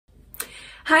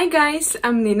Hi guys,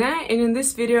 I'm Nina, and in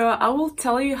this video I will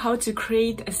tell you how to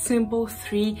create a simple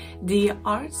 3D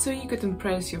art so you could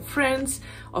impress your friends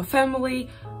or family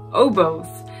or both.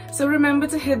 So remember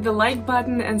to hit the like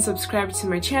button and subscribe to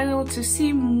my channel to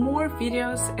see more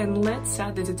videos, and let's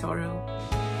start the tutorial.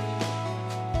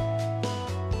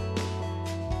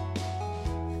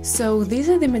 So these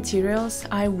are the materials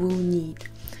I will need: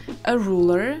 a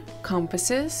ruler,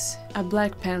 compasses, a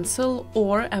black pencil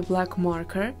or a black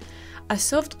marker, a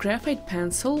soft graphite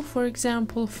pencil, for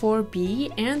example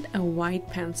 4B, and a white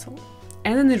pencil.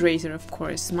 And an eraser, of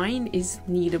course, mine is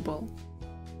kneadable.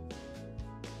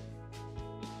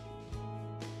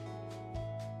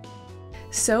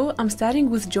 So I'm starting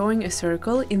with drawing a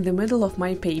circle in the middle of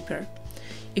my paper.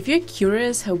 If you're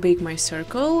curious how big my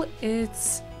circle,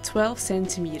 it's 12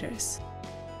 centimeters.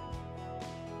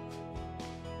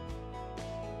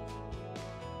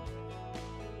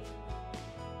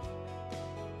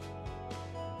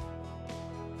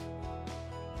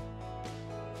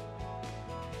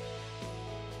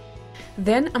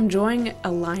 Then I'm drawing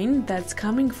a line that's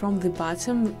coming from the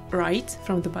bottom right,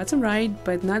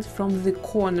 but not from the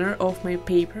corner of my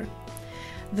paper.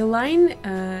 The line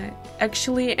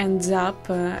actually ends up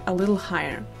a little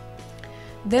higher.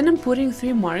 Then I'm putting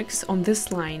 3 marks on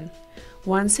this line: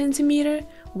 1 centimeter,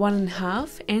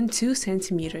 1.5 and 2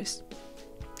 centimeters.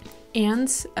 And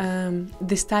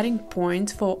the starting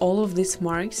point for all of these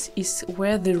marks is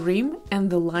where the rim and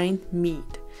the line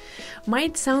meet.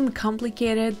 Might sound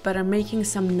complicated, but I'm making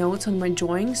some notes on my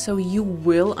drawing so you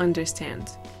will understand.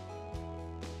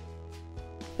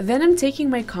 Then I'm taking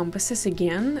my compasses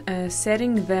again,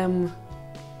 setting them...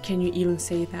 Can you even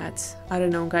say that? I don't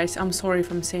know, guys, I'm sorry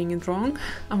if I'm saying it wrong.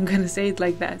 I'm gonna say it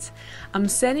like that. I'm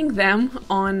setting them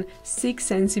on 6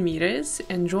 centimeters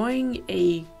and drawing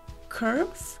a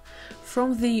curve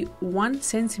from the 1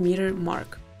 centimeter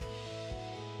mark.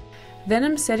 Then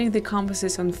I'm setting the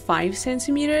compasses on 5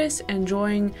 centimeters and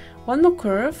drawing one more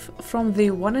curve from the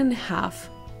 1.5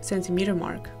 centimeter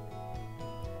mark.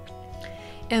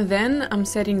 And then I'm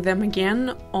setting them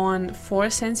again on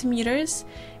 4 centimeters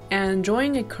and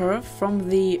drawing a curve from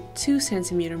the 2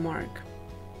 centimeter mark.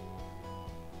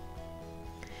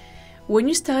 When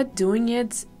you start doing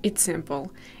it, it's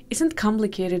simple. It's not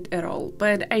complicated at all,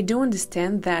 but I do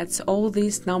understand that all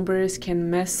these numbers can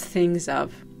mess things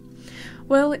up.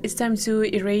 Well, it's time to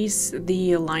erase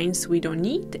the lines we don't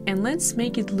need, and let's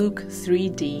make it look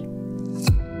 3D.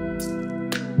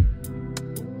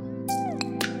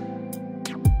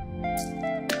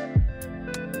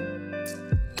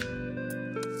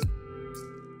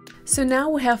 So now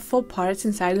we have 4 parts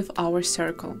inside of our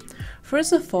circle.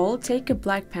 First of all, take a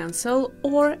black pencil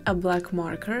or a black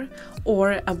marker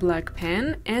or a black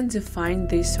pen and define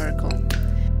this circle.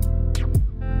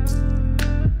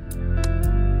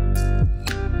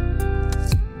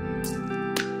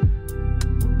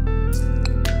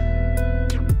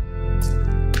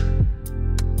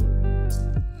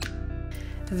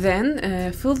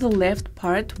 Then fill the left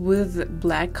part with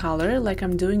black color, like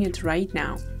I'm doing it right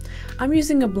now. I'm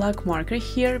using a black marker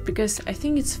here because I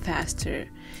think it's faster,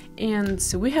 and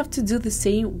we have to do the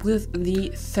same with the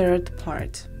third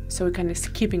part. So we're kind of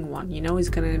skipping one, you know, it's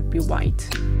gonna be white.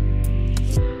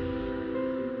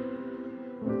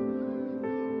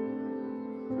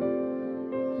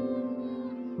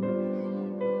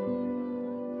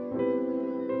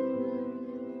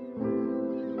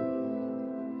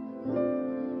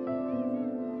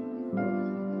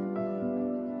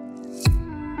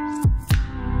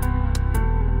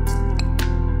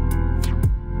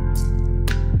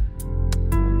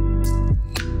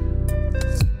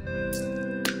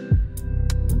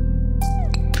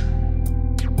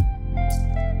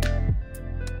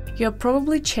 You're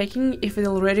probably checking if it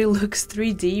already looks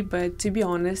 3D, but to be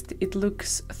honest, it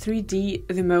looks 3D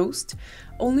the most,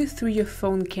 only through your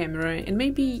phone camera and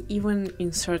maybe even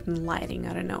in certain lighting,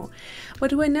 I don't know.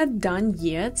 But we're not done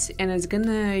yet, and it's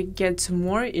gonna get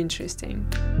more interesting.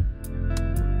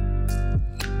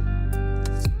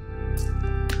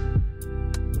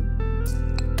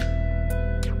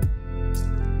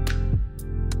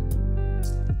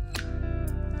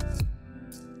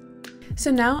 So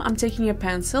now I'm taking a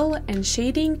pencil and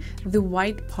shading the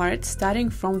white part starting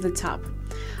from the top.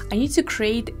 I need to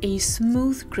create a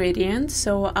smooth gradient,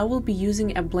 so I will be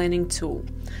using a blending tool.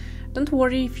 Don't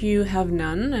worry if you have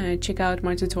none, check out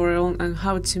my tutorial on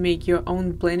how to make your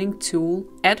own blending tool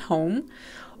at home,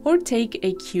 or take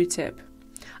a Q-tip.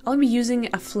 I'll be using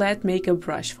a flat makeup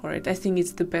brush for it. I think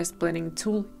it's the best blending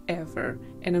tool ever,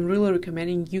 and I'm really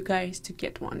recommending you guys to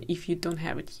get one if you don't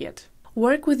have it yet.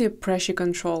 Work with your pressure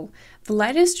control. The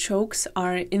lightest strokes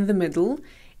are in the middle,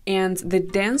 and the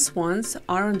dense ones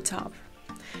are on top.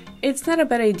 It's not a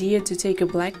bad idea to take a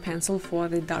black pencil for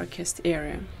the darkest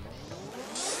area.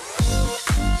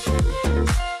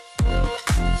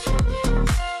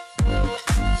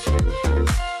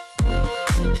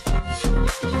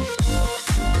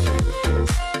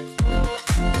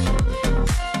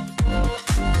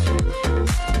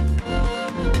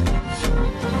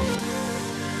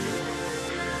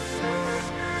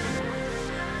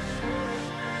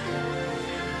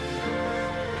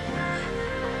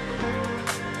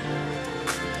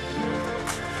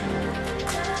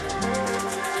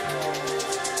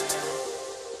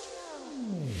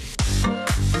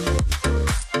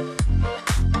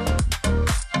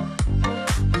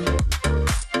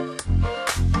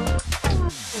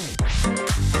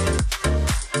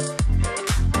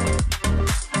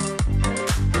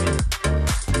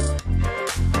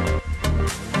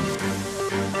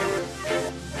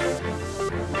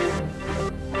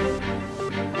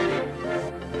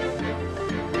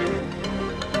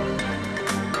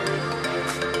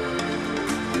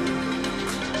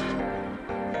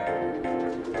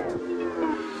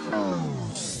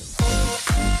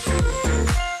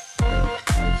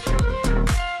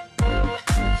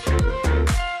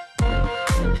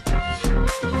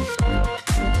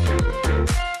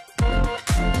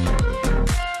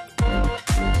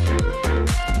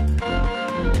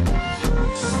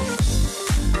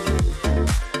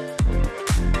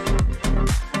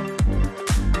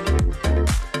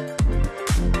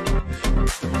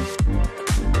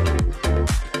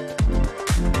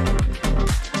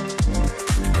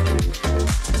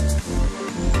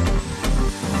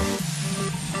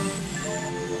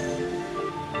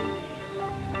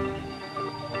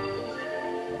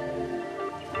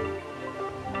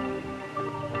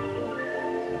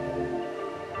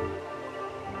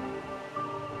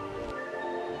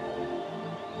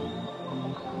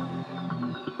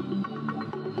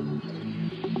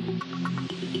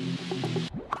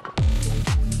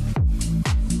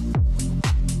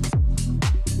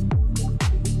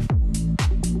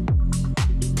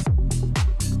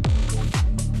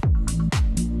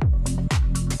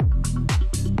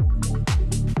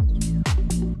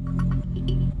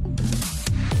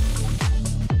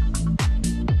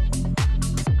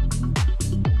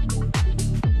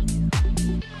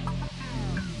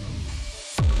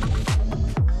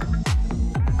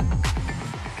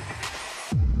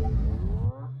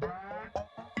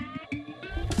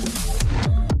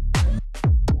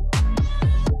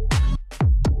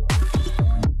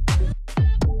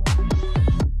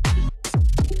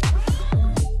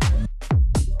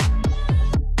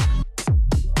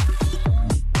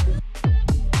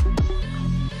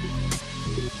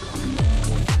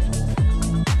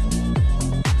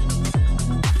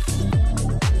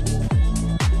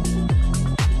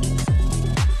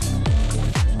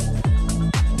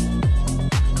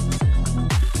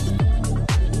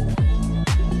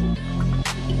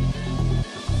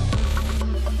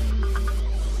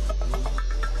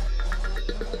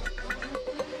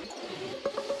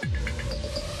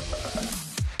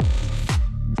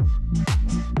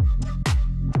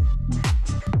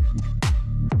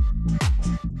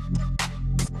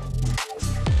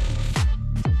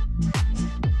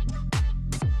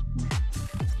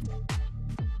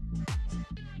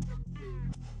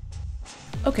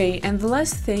 Okay, and the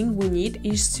last thing we need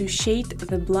is to shade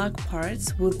the black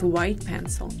parts with the white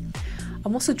pencil.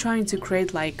 I'm also trying to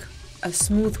create like a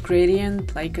smooth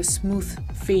gradient, like a smooth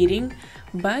fading,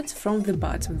 but from the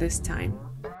bottom this time.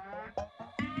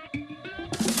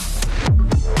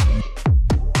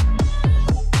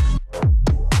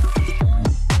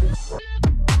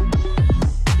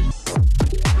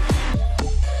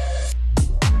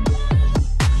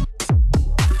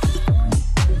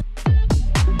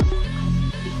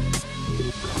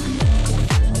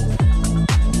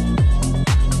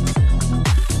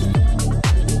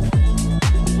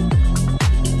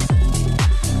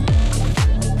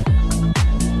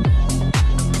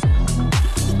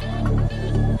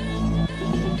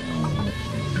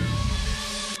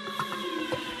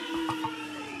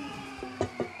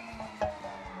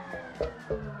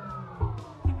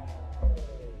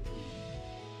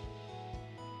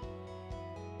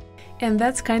 And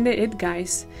that's kinda it,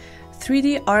 guys.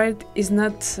 3D art is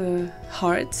not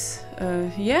hard.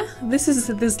 Yeah, this is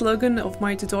the slogan of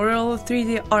my tutorial.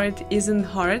 3D art isn't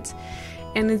hard,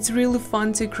 and it's really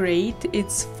fun to create.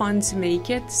 It's fun to make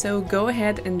it, so go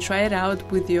ahead and try it out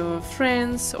with your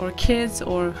friends or kids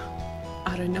or,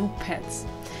 I don't know, pets.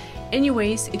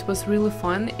 Anyways, it was really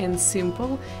fun and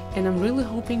simple, and I'm really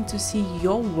hoping to see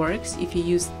your works if you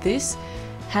use this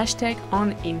hashtag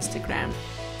on Instagram.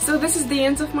 So this is the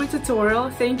end of my tutorial.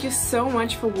 Thank you so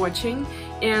much for watching,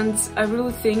 and I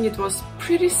really think it was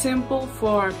pretty simple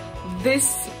for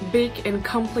this big and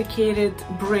complicated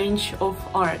branch of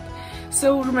art.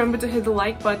 So remember to hit the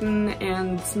like button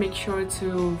and make sure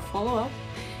to follow up,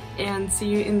 and see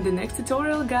you in the next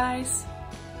tutorial, guys.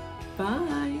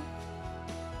 Bye!